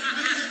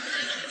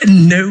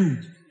 No.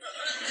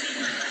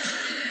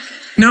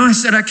 No, I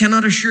said, I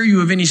cannot assure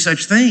you of any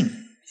such thing.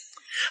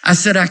 I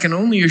said, I can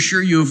only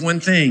assure you of one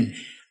thing.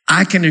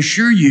 I can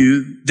assure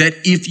you that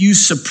if you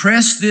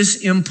suppress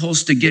this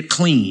impulse to get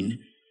clean,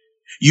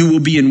 you will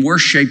be in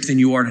worse shape than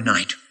you are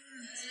tonight.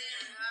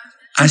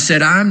 I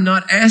said, I'm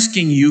not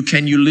asking you,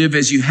 can you live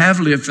as you have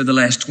lived for the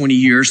last 20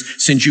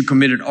 years since you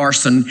committed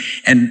arson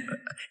and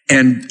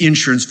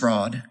insurance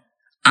fraud?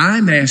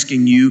 I'm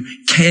asking you,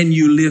 can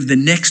you live the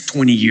next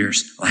 20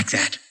 years like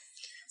that?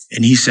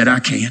 And he said, I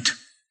can't.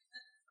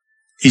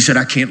 He said,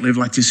 I can't live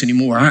like this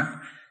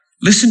anymore.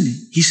 Listen,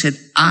 he said,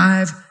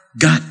 I've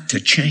got to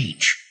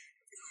change.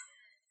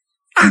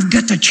 I've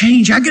got to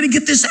change. I got to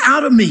get this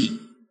out of me.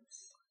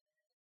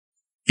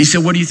 He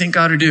said, what do you think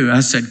I ought to do?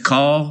 I said,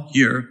 call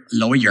your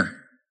lawyer.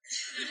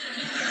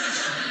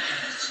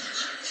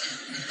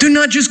 Do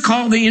not just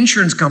call the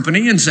insurance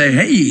company and say,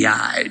 hey,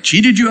 I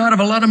cheated you out of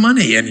a lot of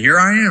money and here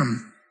I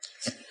am.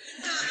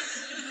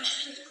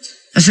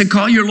 I said,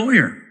 call your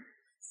lawyer.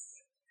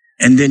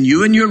 And then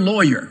you and your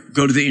lawyer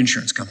go to the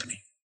insurance company.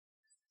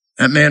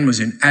 That man was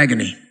in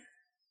agony.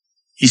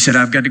 He said,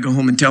 I've got to go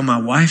home and tell my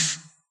wife.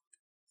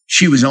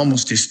 She was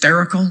almost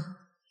hysterical.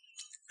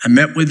 I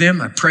met with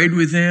them. I prayed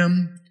with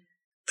them.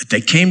 But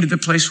they came to the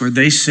place where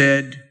they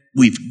said,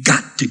 we've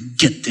got to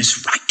get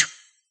this right.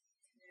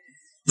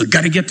 We've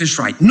got to get this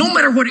right, no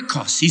matter what it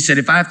costs. He said,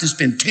 if I have to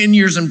spend 10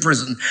 years in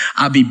prison,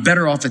 I'll be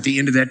better off at the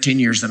end of that 10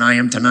 years than I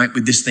am tonight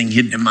with this thing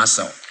hidden in my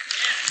soul.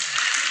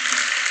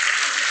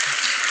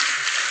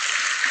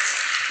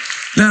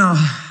 Now,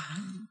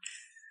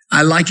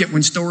 I like it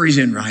when stories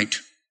end right.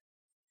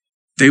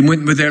 They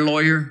went with their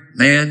lawyer,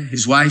 man,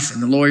 his wife,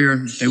 and the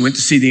lawyer. They went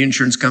to see the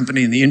insurance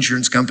company, and the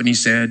insurance company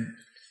said,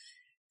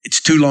 it's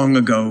too long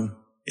ago.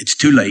 It's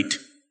too late.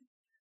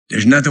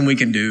 There's nothing we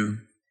can do.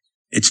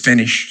 It's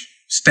finished.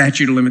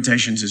 Statute of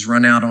limitations has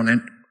run out on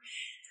it.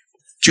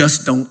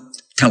 Just don't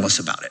tell us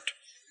about it.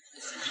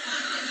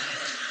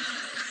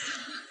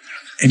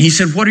 And he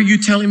said, what are you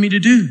telling me to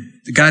do?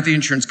 The guy at the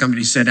insurance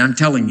company said, I'm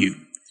telling you,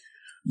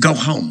 go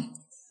home.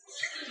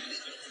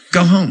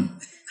 Go home.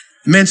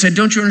 The man said,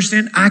 don't you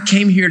understand? I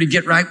came here to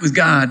get right with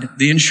God.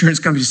 The insurance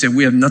company said,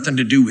 we have nothing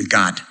to do with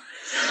God.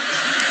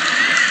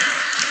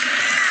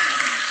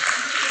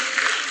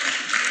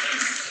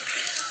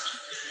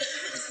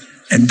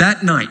 And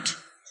that night,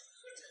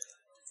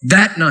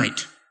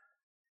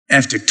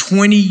 after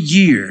 20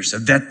 years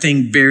of that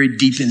thing buried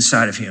deep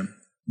inside of him,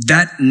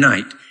 that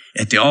night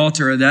at the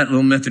altar of that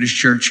little Methodist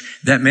church,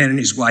 that man and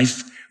his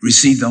wife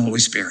received the Holy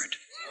Spirit.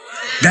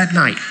 That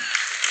night.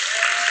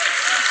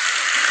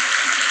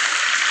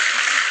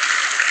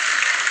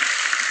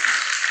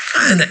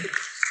 And the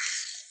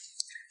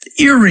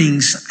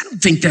earrings, I don't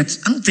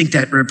think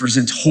that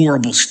represents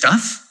horrible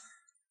stuff.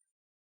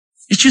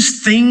 It's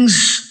just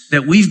things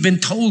that we've been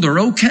told are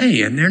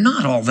okay, and they're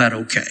not all that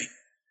okay.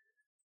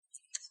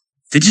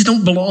 They just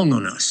don't belong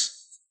on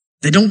us.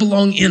 They don't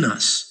belong in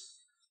us.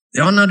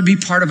 They ought not to be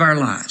part of our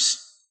lives.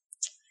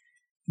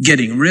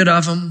 Getting rid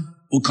of them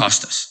will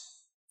cost us.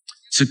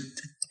 It's a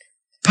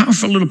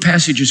powerful little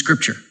passage of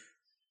scripture.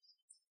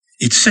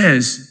 It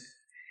says,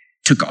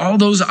 took all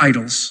those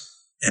idols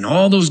and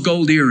all those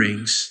gold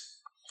earrings,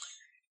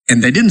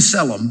 and they didn't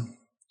sell them.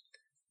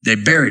 They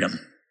buried them.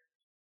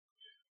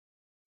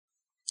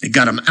 They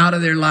got them out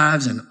of their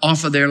lives and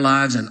off of their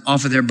lives and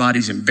off of their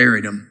bodies and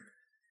buried them.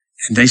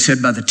 And they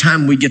said, by the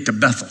time we get to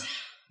Bethel,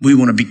 we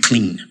want to be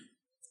clean.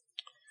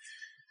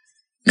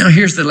 Now,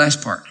 here's the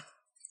last part.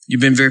 You've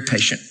been very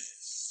patient.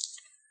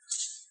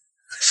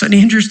 It's an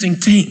interesting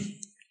thing.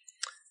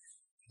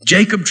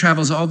 Jacob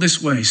travels all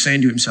this way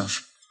saying to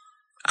himself,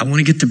 I want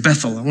to get to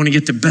Bethel. I want to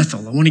get to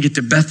Bethel. I want to get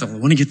to Bethel. I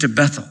want to get to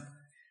Bethel.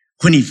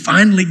 When he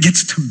finally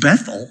gets to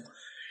Bethel,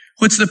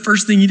 what's the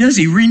first thing he does?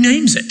 He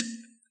renames it.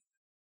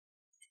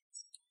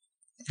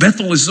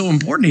 Bethel is so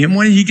important to him.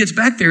 When he gets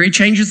back there, he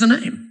changes the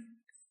name.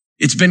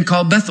 It's been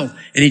called Bethel,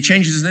 and he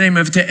changes the name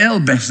of it to El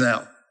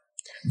Bethel.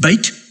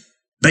 Beit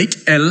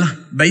El.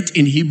 Beit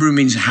in Hebrew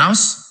means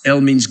house.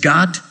 El means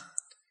God.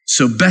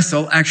 So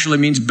Bethel actually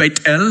means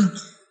Beit El,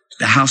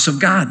 the house of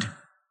God.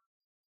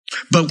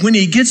 But when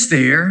he gets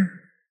there,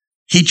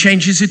 he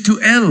changes it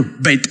to El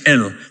Beit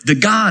El, the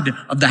God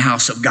of the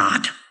house of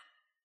God.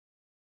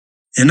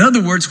 In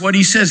other words, what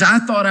he says, I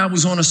thought I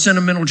was on a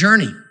sentimental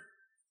journey.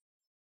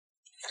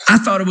 I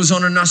thought it was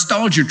on a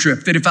nostalgia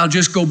trip, that if I'll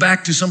just go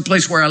back to some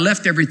place where I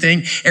left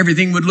everything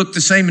would look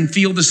the same and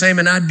feel the same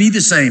and I'd be the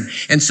same.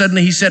 And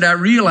suddenly he said, I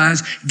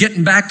realized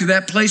getting back to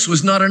that place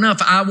was not enough.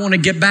 I want to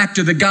get back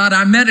to the God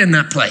I met in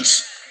that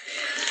place.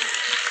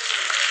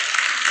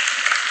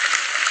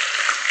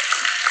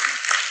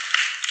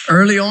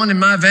 Early on in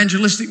my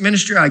evangelistic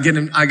ministry, I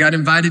got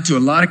invited to a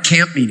lot of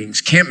camp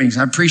meetings.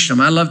 I preached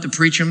them. I love to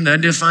preach them.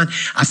 That is fine.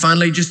 I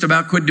finally just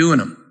about quit doing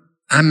them.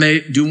 I may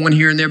do one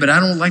here and there, but I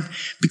don't like,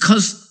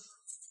 because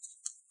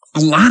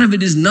a lot of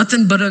it is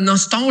nothing but a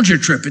nostalgia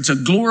trip. It's a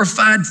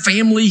glorified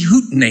family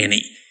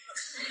hootenanny.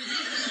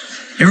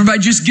 Everybody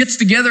just gets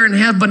together and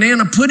have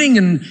banana pudding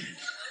and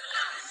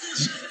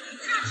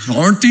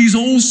aren't these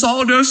old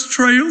sawdust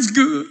trails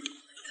good?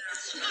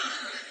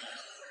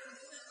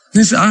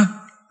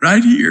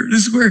 Right here.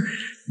 This is where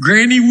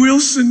Granny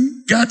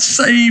Wilson got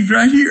saved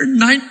right here in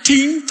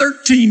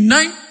 1913.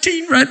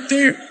 19 right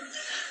there.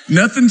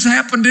 Nothing's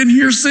happened in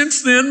here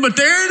since then, but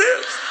there it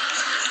is.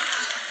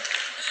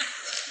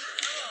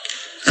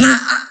 And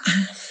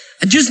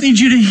I just need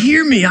you to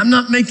hear me. I'm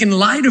not making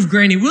light of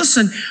Granny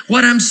Wilson.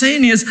 What I'm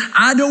saying is,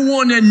 I don't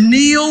want to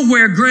kneel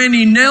where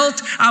Granny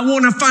knelt. I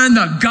want to find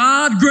the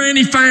God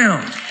Granny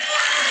found.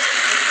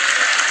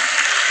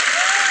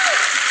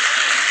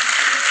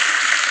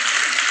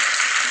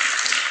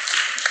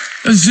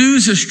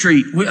 Azusa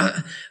Street.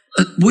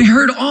 We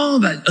heard all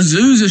about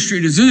Azusa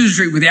Street,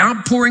 where the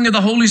outpouring of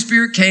the Holy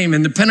Spirit came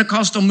and the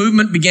Pentecostal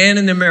movement began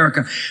in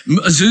America.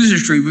 Azusa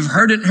Street, we've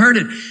heard it.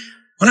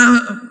 When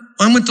I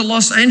went to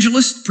Los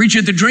Angeles, preach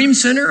at the Dream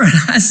Center, and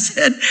I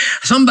said,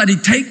 somebody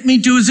take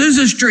me to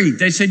Azusa Street.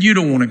 They said, you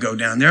don't want to go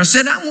down there. I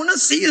said, I want to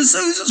see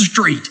Azusa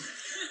Street.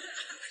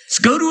 Let's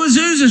go to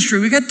Azusa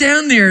Street. We got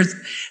down there. It's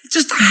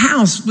just a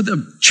house with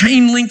a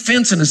chain link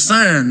fence and a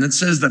sign that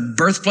says the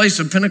birthplace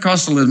of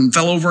Pentecostalism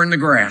fell over in the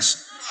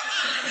grass.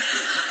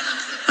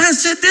 I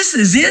said, this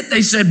is it.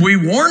 They said, we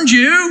warned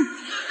you.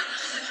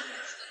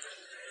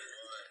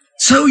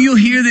 So you'll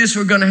hear this.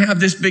 We're going to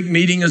have this big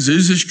meeting,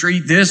 Azusa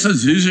Street, this,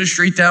 Azusa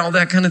Street, that, all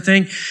that kind of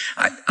thing.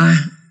 I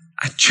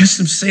just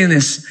am saying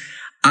this.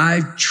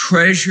 I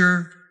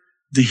treasure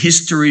the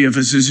history of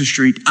Azusa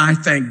Street. I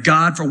thank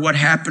God for what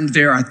happened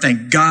there. I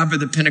thank God for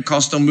the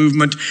Pentecostal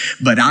movement,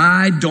 but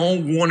I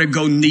don't want to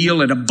go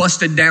kneel at a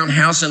busted down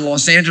house in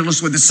Los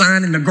Angeles with a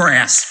sign in the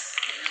grass.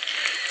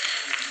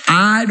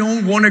 I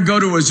don't want to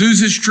go to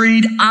Azusa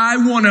Street. I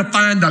want to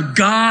find the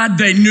God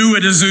they knew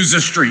at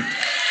Azusa Street.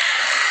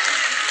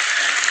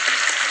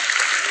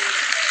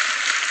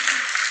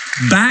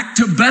 Back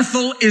to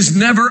Bethel is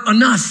never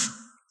enough.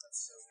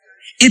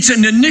 It's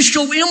an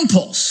initial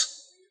impulse.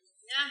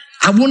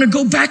 I want to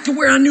go back to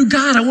where I knew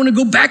God. I want to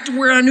go back to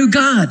where I knew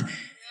God.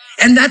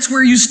 And that's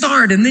where you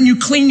start. And then you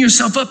clean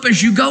yourself up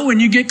as you go and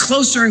you get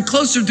closer and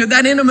closer to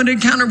that intimate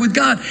encounter with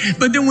God.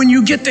 But then when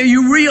you get there,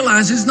 you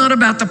realize it's not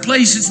about the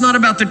place. It's not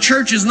about the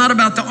church. It's not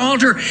about the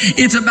altar.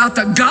 It's about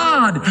the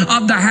God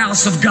of the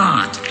house of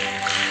God.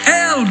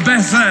 El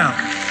Bethel.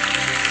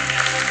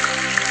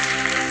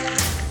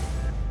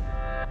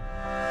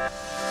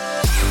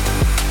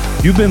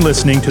 You've been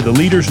listening to The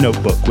Leader's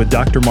Notebook with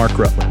Dr. Mark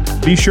Rutland.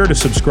 Be sure to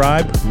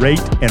subscribe, rate,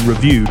 and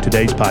review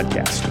today's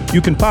podcast. You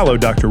can follow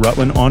Dr.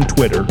 Rutland on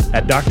Twitter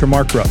at Dr.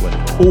 Mark Rutland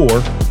or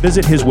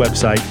visit his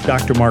website,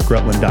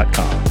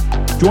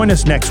 drmarkrutland.com. Join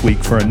us next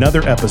week for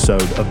another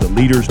episode of The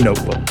Leader's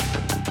Notebook.